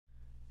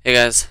Hey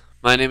guys,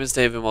 my name is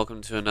Dave and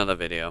welcome to another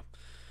video.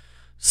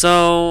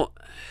 So,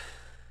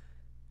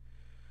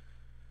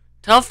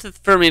 tough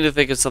for me to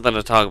think of something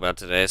to talk about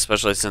today,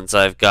 especially since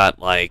I've got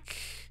like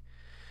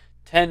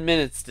 10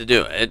 minutes to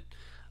do it.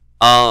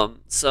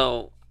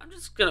 So I'm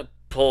just gonna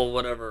pull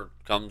whatever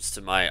comes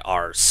to my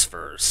arse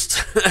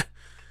first.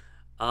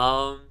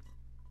 um,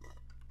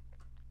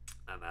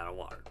 I'm out of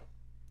water.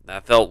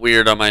 That felt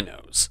weird on my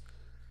nose.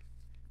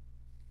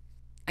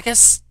 I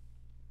guess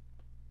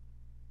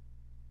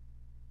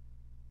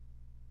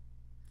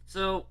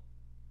so.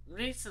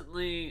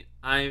 Recently,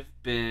 I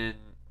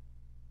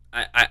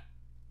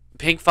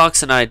Pink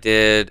Fox and I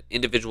did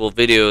individual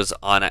videos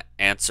on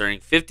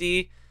answering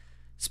 50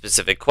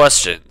 specific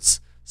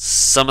questions.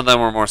 Some of them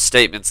were more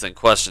statements than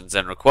questions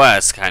and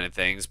requests kind of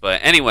things,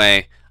 but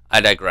anyway, I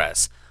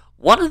digress.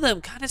 One of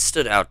them kind of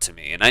stood out to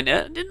me, and I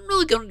didn't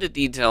really go into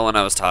detail when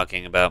I was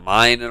talking about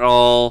mine at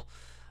all,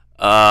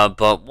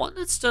 but one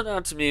that stood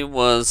out to me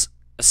was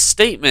a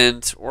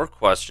statement or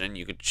question,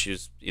 you could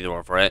choose either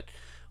one for it,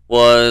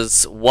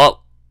 was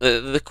what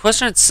the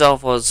question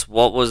itself was,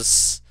 what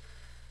was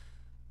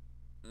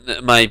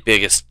my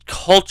biggest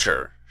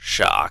culture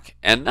shock?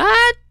 And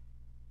that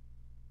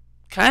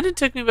kind of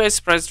took me by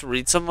surprise to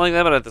read something like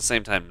that, but at the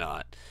same time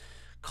not.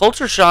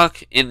 Culture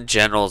shock in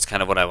general is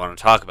kind of what I want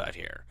to talk about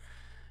here.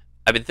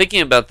 I've been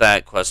thinking about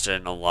that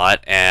question a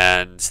lot,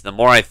 and the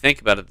more I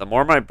think about it, the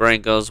more my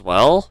brain goes,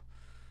 well,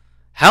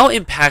 how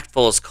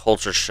impactful is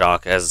culture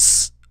shock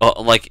as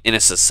like in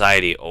a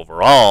society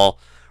overall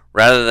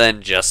rather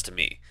than just to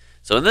me?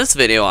 So in this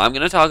video, I'm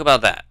going to talk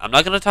about that. I'm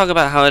not going to talk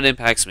about how it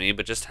impacts me,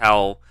 but just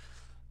how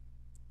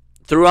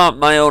throughout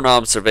my own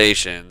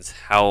observations,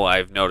 how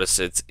I've noticed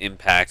its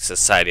impact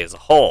society as a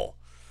whole.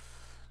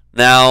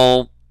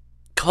 Now,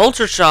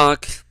 culture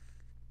shock,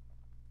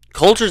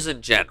 cultures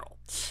in general,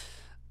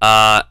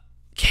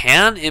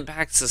 can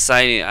impact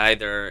society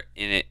either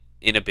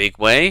in a big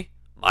way,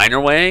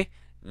 minor way,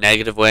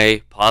 negative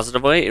way,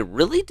 positive way. It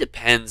really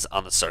depends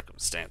on the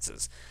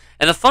circumstances.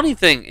 And the funny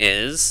thing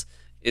is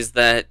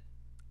that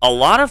a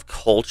lot of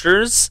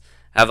cultures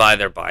have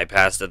either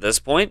bypassed at this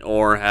point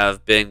or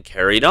have been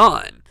carried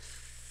on.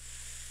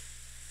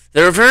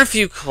 There are very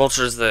few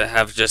cultures that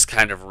have just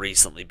kind of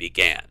recently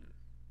began.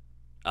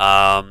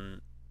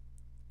 And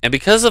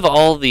because of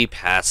all the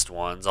past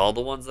ones, all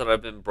the ones that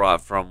have been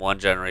brought from one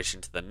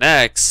generation to the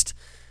next,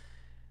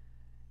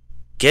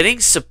 getting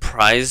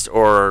surprised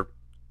or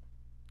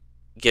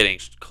getting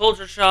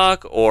culture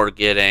shock or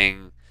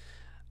getting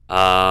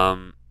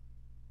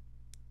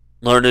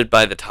learned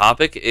by the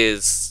topic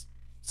is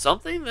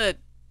something that,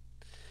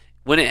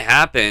 when it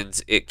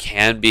happens, it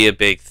can be a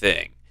big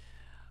thing.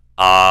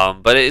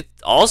 But it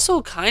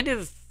also kind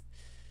of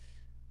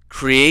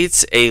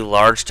creates a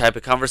large type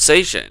of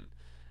conversation.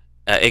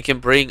 It can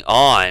bring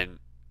on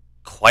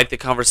quite the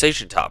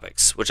conversation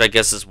topics, which I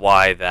guess is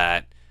why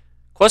that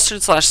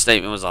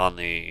question/statement was on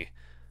the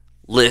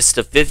list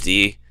of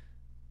 50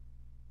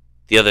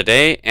 the other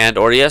day and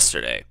or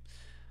yesterday.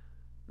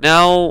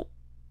 Now,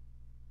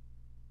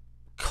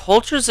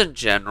 cultures in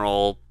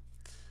general,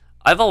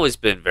 I've always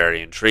been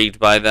very intrigued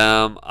by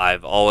them.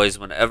 I've always,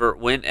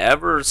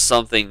 whenever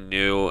something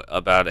new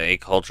about a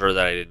culture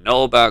that I didn't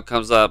know about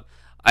comes up,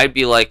 I'd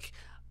be one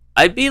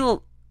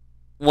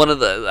of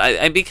the,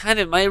 I'd be kind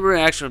of, my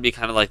reaction would be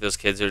kind of like those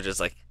kids who are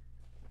just like,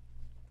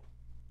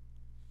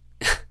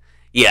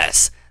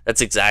 yes,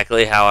 that's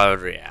exactly how I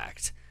would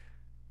react.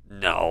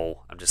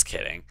 No, I'm just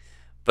kidding.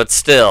 But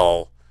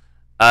still,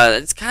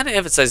 it's kind of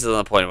emphasizes on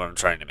the point of what I'm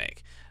trying to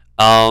make.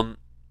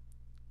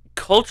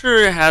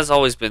 Culture has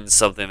always been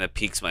something that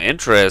piques my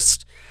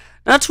interest,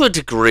 not to a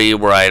degree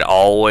where I'd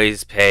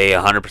always pay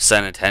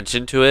 100%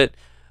 attention to it,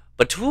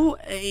 but to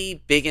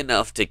a big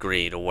enough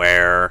degree to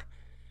where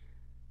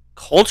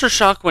culture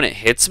shock, when it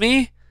hits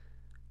me,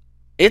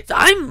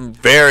 I'm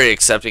very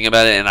accepting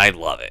about it and I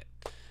love it.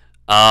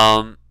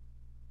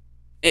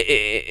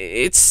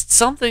 It's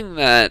something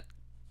that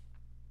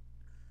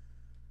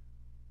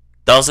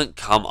doesn't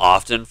come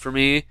often for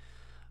me.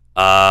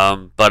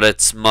 But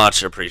it's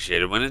much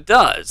appreciated when it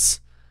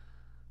does.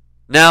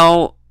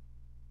 Now,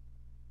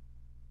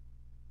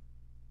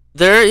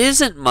 there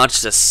isn't much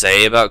to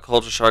say about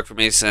culture shock for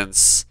me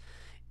since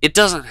it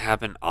doesn't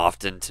happen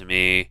often to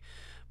me.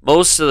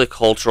 Most of the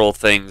cultural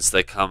things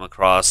that come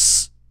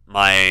across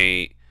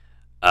my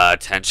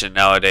attention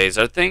nowadays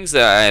are things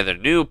that I either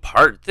knew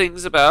part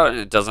things about and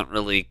it doesn't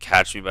really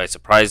catch me by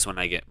surprise when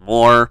I get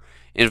more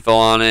info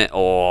on it,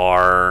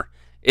 or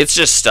it's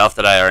just stuff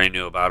that I already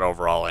knew about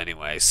overall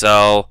anyway.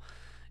 So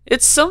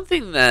it's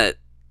something that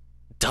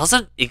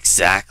doesn't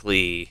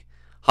exactly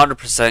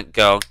 100%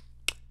 go,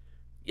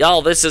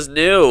 y'all, this is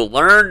new.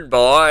 Learn,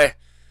 boy.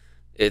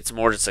 It's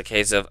more just a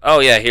case of, oh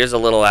yeah, here's a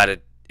little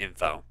added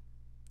info.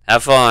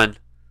 Have fun.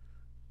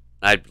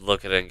 I'd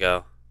look at it and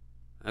go,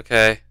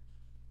 okay.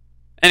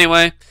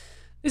 Anyway,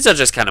 these are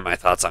just kind of my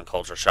thoughts on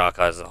culture shock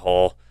as a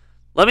whole.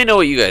 Let me know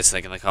what you guys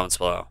think in the comments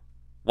below.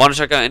 Want to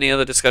check out any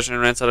other discussion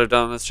and rants that I've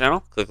done on this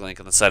channel? Click the link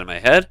on the side of my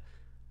head.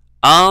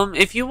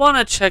 If you want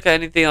to check out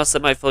anything else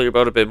that might fill your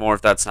boat a bit more,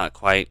 if that's not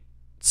quite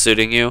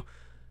suiting you,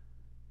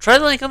 try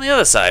the link on the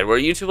other side where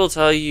YouTube will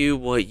tell you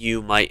what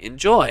you might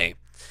enjoy.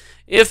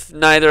 If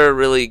neither are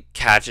really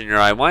catching your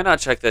eye, why not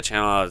check that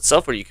channel out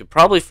itself, where you could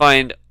probably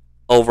find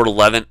over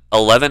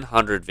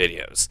 1,100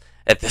 videos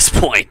at this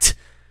point.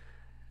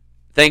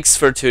 Thanks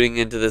for tuning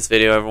into this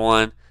video,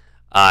 everyone.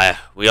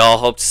 We all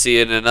hope to see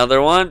you in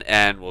another one,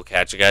 and we'll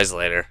catch you guys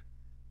later.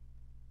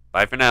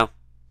 Bye for now.